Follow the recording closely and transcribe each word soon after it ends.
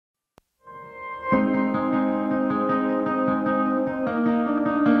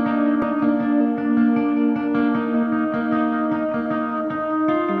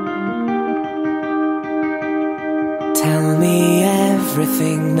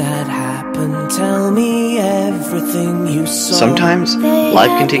everything that happened. Tell me everything you saw. Sometimes life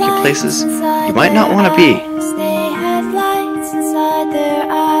can take you places you might not want to be. They had lights inside their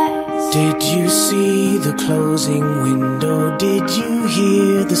eyes. Did you see the closing window? Did you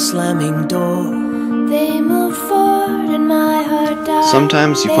hear the slamming door? They moved forward and my heart died.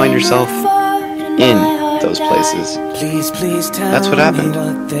 Sometimes you find yourself in those places. Please tell That's what happened me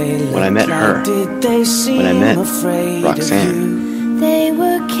what they when I met her, Did they seem when I met afraid Roxanne. of you? They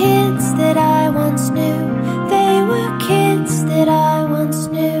were kids that I once knew. They were kids that I once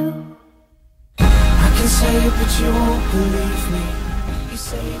knew. I can say it, but you won't believe me. You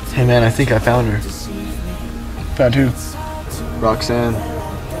say it Hey man, I think I found her. Found who? Roxanne.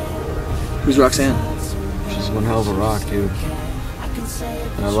 Who's Roxanne? She's one hell of a rock, dude.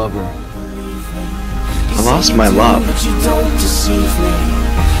 And I love her. I lost my love, but you don't deceive me.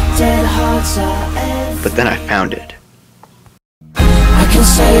 Dead hearts are everything. but then I found it. I can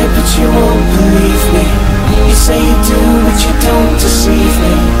say it, but you won't believe me. You say you do, but you don't deceive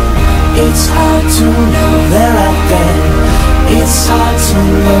me. It's hard to know they're out there. It's hard to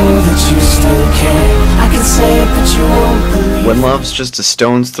know that you still care. I can say it, but you won't believe. When love's just a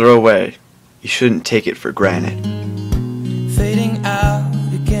stone's throw away, you shouldn't take it for granted. Fading out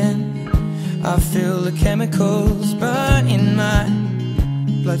again, I feel the chemicals burn in my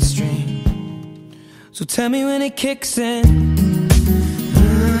bloodstream. So tell me when it kicks in.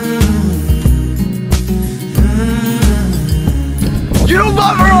 You don't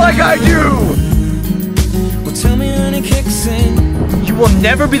love her like I do! Well, tell me when it kicks in. You will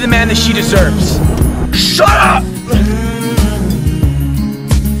never be the man that she deserves. Shut up!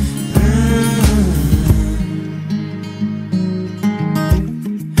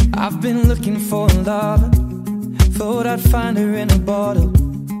 I've been looking for a lover, thought I'd find her in a bottle.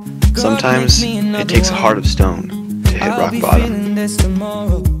 Sometimes it takes a heart of stone to hit rock bottom.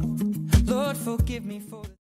 Lord, forgive me for